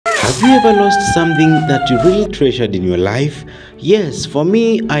Have you ever lost something that you really treasured in your life? Yes, for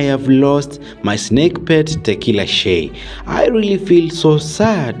me, I have lost my snake pet Tequila Shay. I really feel so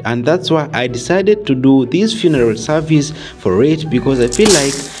sad, and that's why I decided to do this funeral service for it, because I feel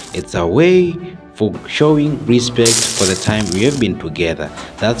like it's a way for showing respect for the time we have been together.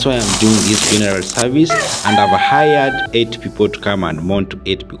 That's why I'm doing this funeral service, and I've hired 8 people to come and mourn to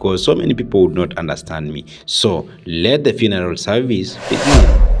it, because so many people would not understand me. So let the funeral service begin.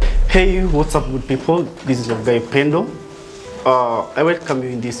 Hey, what's up, good people? This is your guy Pendo. I welcome you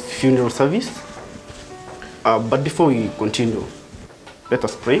in this funeral service. But before we continue, let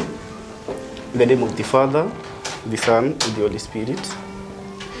us pray. In the name of the Father, the Son, and the Holy Spirit.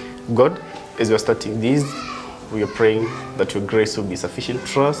 God, as we are starting this, we are praying that your grace will be sufficient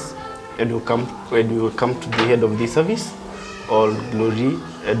to us, and when we will come to the head of this service, all glory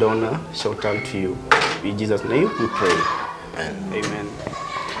and honor shall turn to you. In Jesus' name we pray. Amen. Amen.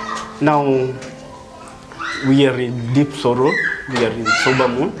 Now, we are in deep sorrow, we are in sober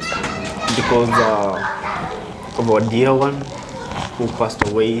mood because of our dear one who passed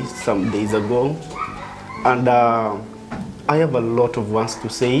away some days ago. And I have a lot of ones to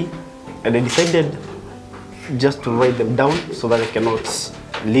say, and I decided just to write them down so that I cannot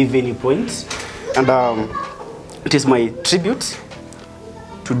leave any points. And it is my tribute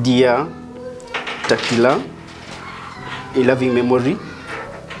to dear Tequila, a loving memory,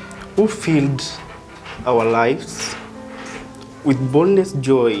 who filled our lives with boundless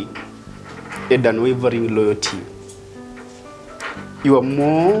joy and unwavering loyalty. You are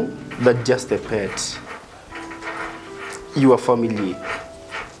more than just a pet. You are family.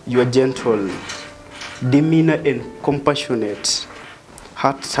 You are gentle, demeanor, and compassionate.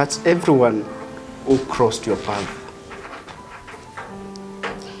 Heart touched everyone who crossed your path.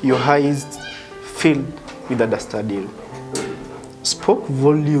 Your eyes filled with understanding spoke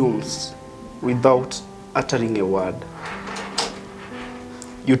volumes without uttering a word.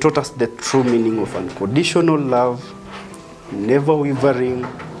 You taught us the true meaning of unconditional love, never wavering,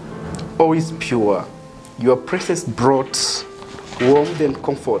 always pure. Your presence brought warmth and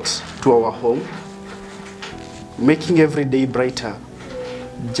comfort to our home, making every day brighter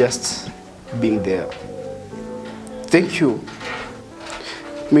just being there. Thank you.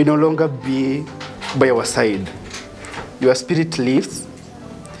 May no longer be by our side. Your spirit lives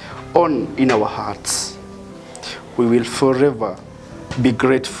on in our hearts. We will forever be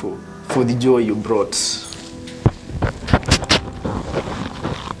grateful for the joy you brought.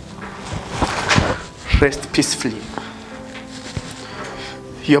 Rest peacefully.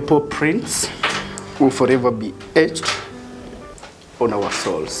 Your paw prints will forever be etched on our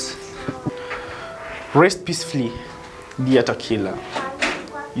souls. Rest peacefully, dear Tequila.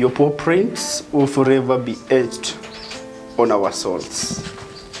 Your paw prints will forever be etched on our souls.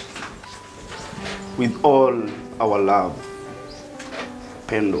 With all our love,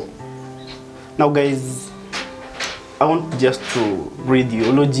 Pendo. Now guys, I want just to read the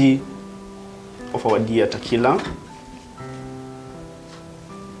eulogy of our dear Tequila.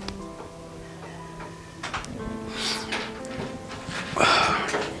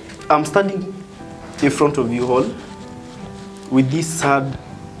 I'm standing in front of you all with this sad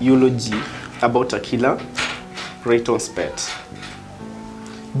eulogy about Tequila, Rayton's pet.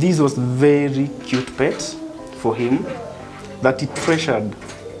 This was very cute pet for him that he treasured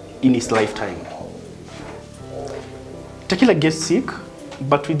in his lifetime. Tequila gets sick,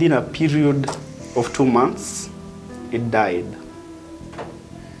 but within a period of 2 months, it died.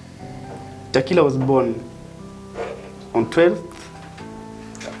 Tequila was born on 12th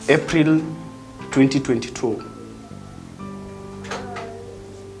April 2022.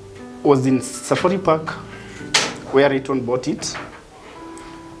 Was in Safari Park where Rayton bought it.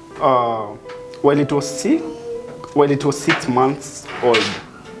 While it was 6 months old.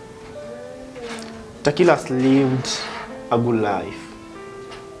 Tequila has lived a good life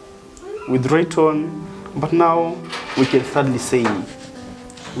with Rayton, but now we can sadly say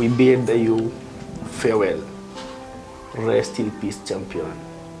we bid you farewell. Rest in peace, champion.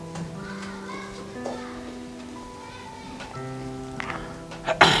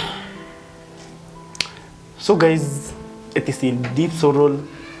 So guys, it is in deep sorrow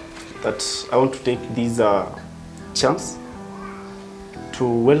that I want to take this chance to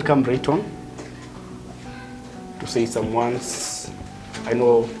welcome Rayton, to say some words. I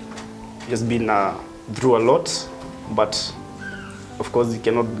know he has been through a lot, but of course he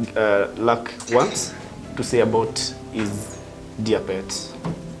cannot lack words to say about his dear pet.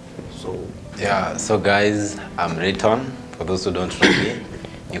 So guys, I'm Rayton. For those who don't know me,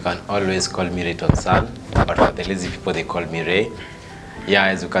 you can always call me Rayton San, but for the lazy people, they call me Ray. Yeah,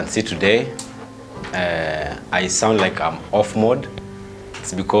 as you can see today, I sound like I'm off mode.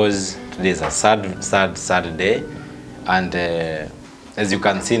 It's because today is a sad day. And as you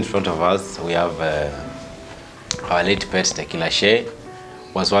can see in front of us, we have our late pet Tequila Shea.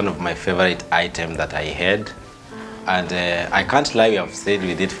 Was one of my favorite items that I had. And I can't lie, we have stayed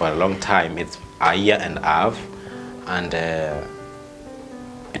with it for a long time. It's a year and a half. And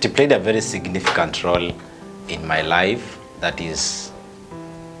it played a very significant role in my life. That is,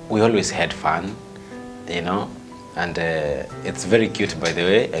 we always had fun, you know. And it's very cute, by the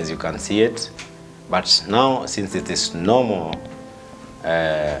way, as you can see it. But now, since it is no more,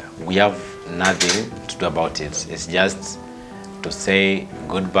 we have nothing to do about it. It's just to say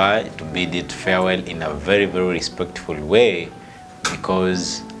goodbye, to bid it farewell in a very, very respectful way,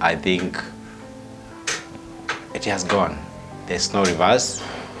 because I think it has gone. There's no reverse,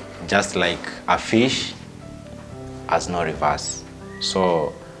 just like a fish has no reverse.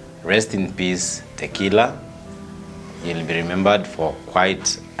 So rest in peace, Tequila. You'll be remembered for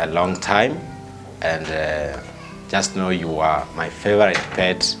quite a long time, and just know you are my favorite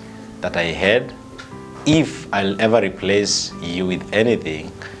pet that I had. If I'll ever replace you with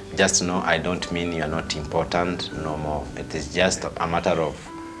anything, just know I don't mean you're not important no more. It is just a matter of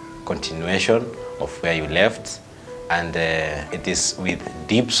continuation of where you left, and it is with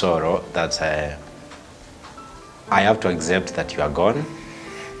deep sorrow that I have to accept that you are gone.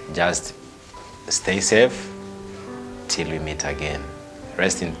 Just stay safe till we meet again.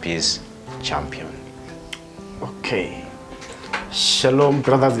 Rest in peace, champion. Okay. Shalom,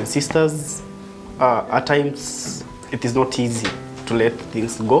 brothers and sisters. At times, it is not easy to let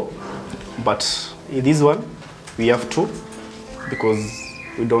things go, but in this one, we have to, because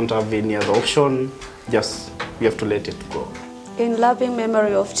we don't have any other option. Just, we have to let it go. In loving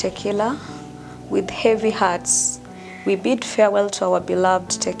memory of Tequila, with heavy hearts, we bid farewell to our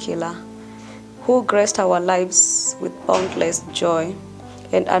beloved Tequila, who graced our lives with boundless joy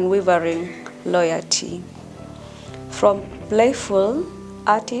and unwavering loyalty. From playful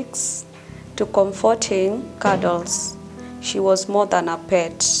antics to comforting cuddles, she was more than a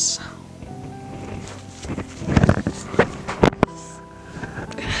pet.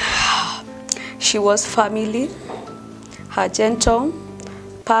 She was family. Her gentle,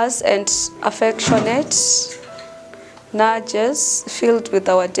 purse and affectionate nudges filled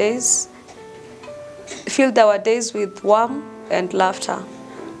our days with warmth and laughter.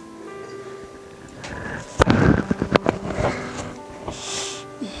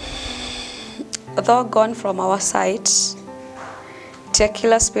 Though gone from our sight,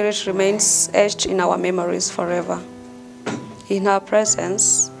 Tequila's spirit remains etched in our memories forever. In her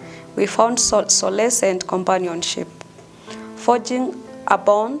presence, we found solace and companionship, forging a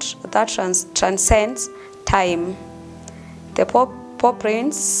bond that transcends time. The paw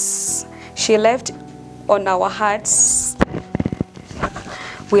prints she left on our hearts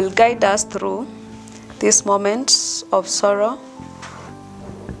will guide us through these moments of sorrow,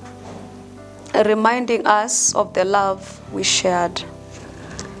 reminding us of the love we shared.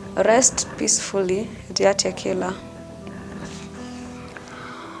 Rest peacefully, dear Tequila,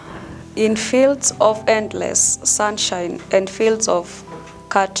 in fields of endless sunshine and fields of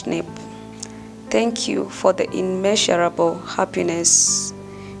catnip. Thank you for the immeasurable happiness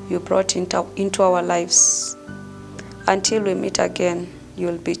you brought into our lives. Until we meet again, you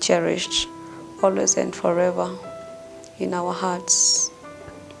will be cherished, always and forever, in our hearts.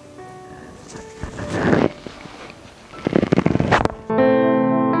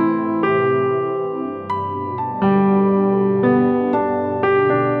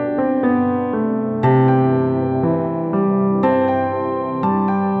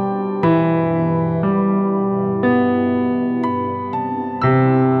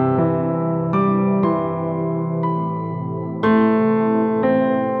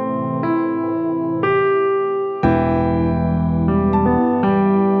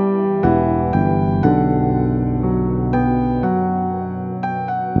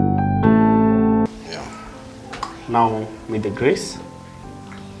 Now, may the grace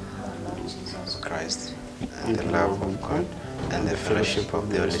Lord Jesus Christ and the love of God and the fellowship of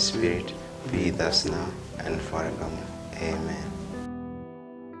the Holy Spirit be with us now and forevermore. Amen.